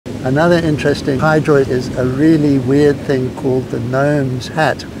Another interesting hydroid is a really weird thing called the Gnome's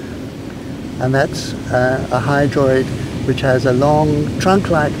hat. And that's a hydroid which has a long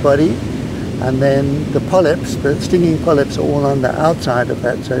trunk-like body, and then the polyps, the stinging polyps, are all on the outside of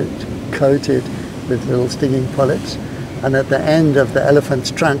that, so it's coated with little stinging polyps. And at the end of the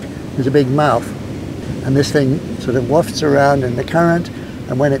elephant's trunk is a big mouth. And this thing sort of wafts around in the current,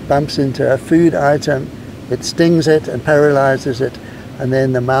 and when it bumps into a food item, it stings it and paralyzes it, and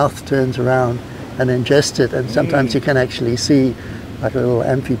then the mouth turns around and ingests it, and sometimes you can actually see like a little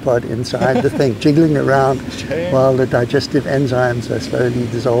amphipod inside the thing jiggling around while the digestive enzymes are slowly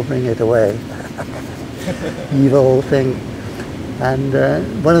dissolving it away. Evil thing. And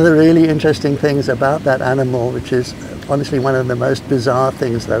one of the really interesting things about that animal, which is honestly one of the most bizarre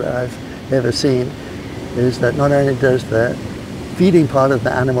things that I've ever seen, is that not only does the feeding part of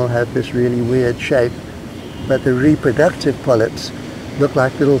the animal have this really weird shape, but the reproductive polyps look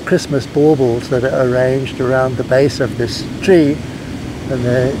like little Christmas baubles that are arranged around the base of this tree, and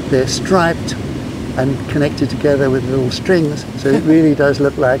they're striped and connected together with little strings, so it really does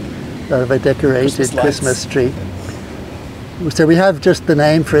look like sort of a decorated Christmas tree. So we have just the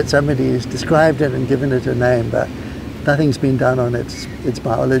name for it. Somebody has described it and given it a name, but nothing's been done on its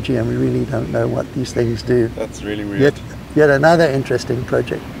biology, and we really don't know what these things do. That's really weird. Yet another interesting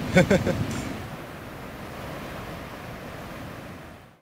project.